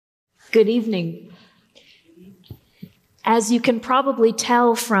Good evening. As you can probably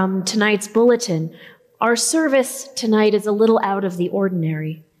tell from tonight's bulletin, our service tonight is a little out of the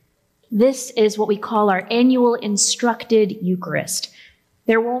ordinary. This is what we call our annual instructed Eucharist.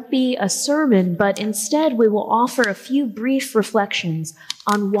 There won't be a sermon, but instead we will offer a few brief reflections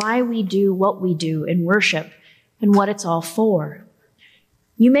on why we do what we do in worship and what it's all for.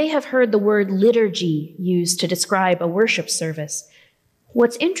 You may have heard the word liturgy used to describe a worship service.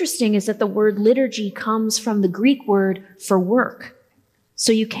 What's interesting is that the word liturgy comes from the Greek word for work.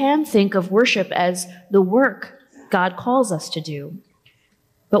 So you can think of worship as the work God calls us to do.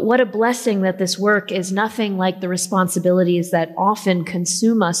 But what a blessing that this work is nothing like the responsibilities that often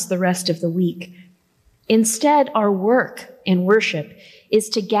consume us the rest of the week. Instead, our work in worship is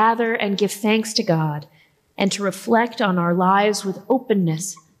to gather and give thanks to God and to reflect on our lives with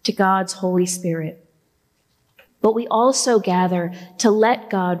openness to God's Holy Spirit. But we also gather to let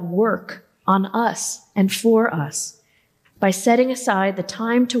God work on us and for us. By setting aside the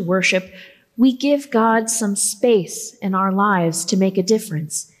time to worship, we give God some space in our lives to make a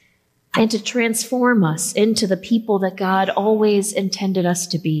difference and to transform us into the people that God always intended us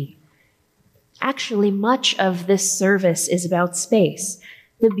to be. Actually, much of this service is about space.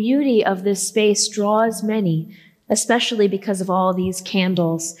 The beauty of this space draws many, especially because of all these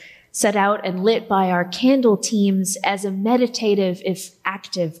candles set out and lit by our candle teams as a meditative, if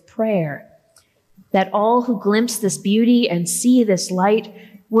active, prayer, that all who glimpse this beauty and see this light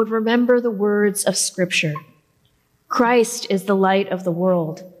would remember the words of Scripture. Christ is the light of the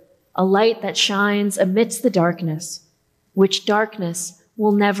world, a light that shines amidst the darkness, which darkness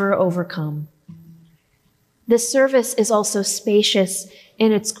will never overcome. This service is also spacious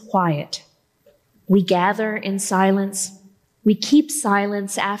in its quiet. We gather in silence. We keep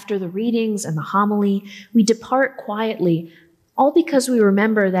silence after the readings and the homily. We depart quietly, all because we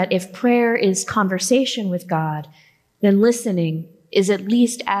remember that if prayer is conversation with God, then listening is at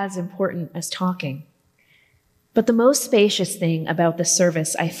least as important as talking. But the most spacious thing about the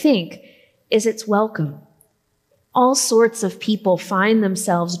service, I think, is its welcome. All sorts of people find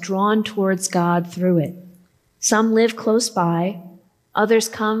themselves drawn towards God through it. Some live close by. Others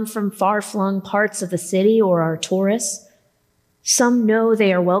come from far-flung parts of the city or are tourists. Some know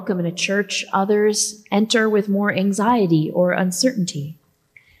they are welcome in a church. Others enter with more anxiety or uncertainty.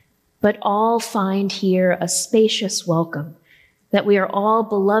 But all find here a spacious welcome, that we are all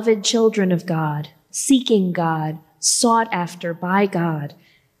beloved children of God, seeking God, sought after by God,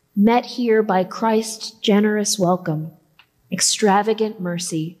 met here by Christ's generous welcome, extravagant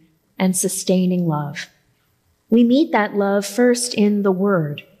mercy, and sustaining love. We meet that love first in the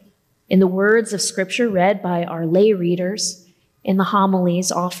Word, in the words of Scripture read by our lay readers, in the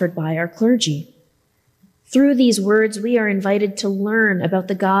homilies offered by our clergy. Through these words, we are invited to learn about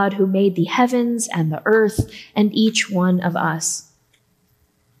the God who made the heavens and the earth and each one of us.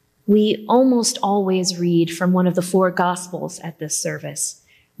 We almost always read from one of the four Gospels at this service,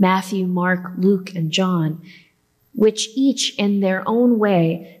 Matthew, Mark, Luke, and John, which each in their own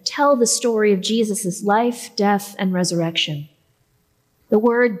way tell the story of Jesus' life, death, and resurrection. The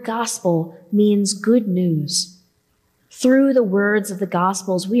word gospel means good news. Through the words of the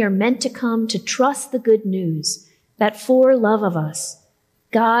Gospels, we are meant to come to trust the good news that for love of us,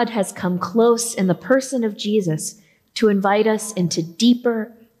 God has come close in the person of Jesus to invite us into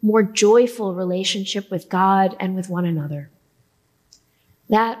deeper, more joyful relationship with God and with one another.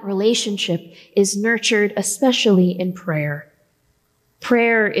 That relationship is nurtured especially in prayer.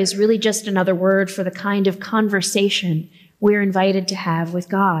 Prayer is really just another word for the kind of conversation we're invited to have with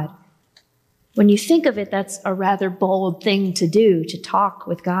God. When you think of it, that's a rather bold thing to do, to talk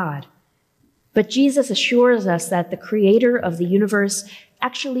with God. But Jesus assures us that the creator of the universe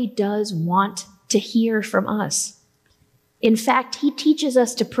actually does want to hear from us. In fact, he teaches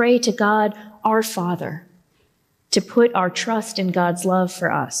us to pray to God, our Father, to put our trust in God's love for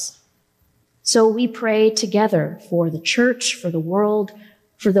us. So we pray together for the church, for the world,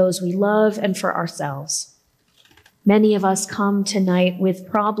 for those we love, and for ourselves. Many of us come tonight with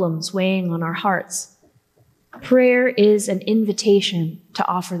problems weighing on our hearts. Prayer is an invitation to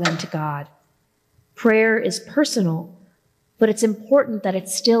offer them to God. Prayer is personal, but it's important that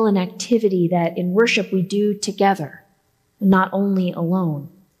it's still an activity that in worship we do together, not only alone.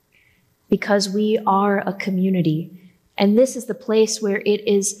 Because we are a community, and this is the place where it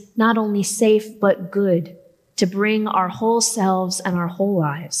is not only safe but good to bring our whole selves and our whole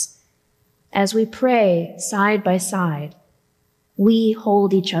lives. As we pray side by side, we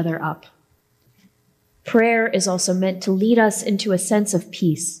hold each other up. Prayer is also meant to lead us into a sense of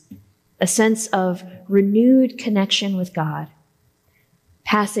peace, a sense of renewed connection with God.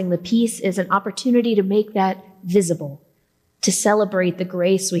 Passing the peace is an opportunity to make that visible, to celebrate the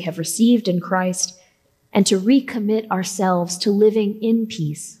grace we have received in Christ, and to recommit ourselves to living in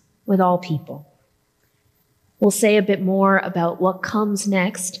peace with all people. We'll say a bit more about what comes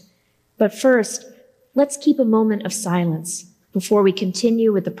next, but first, let's keep a moment of silence before we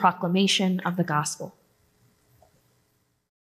continue with the proclamation of the gospel.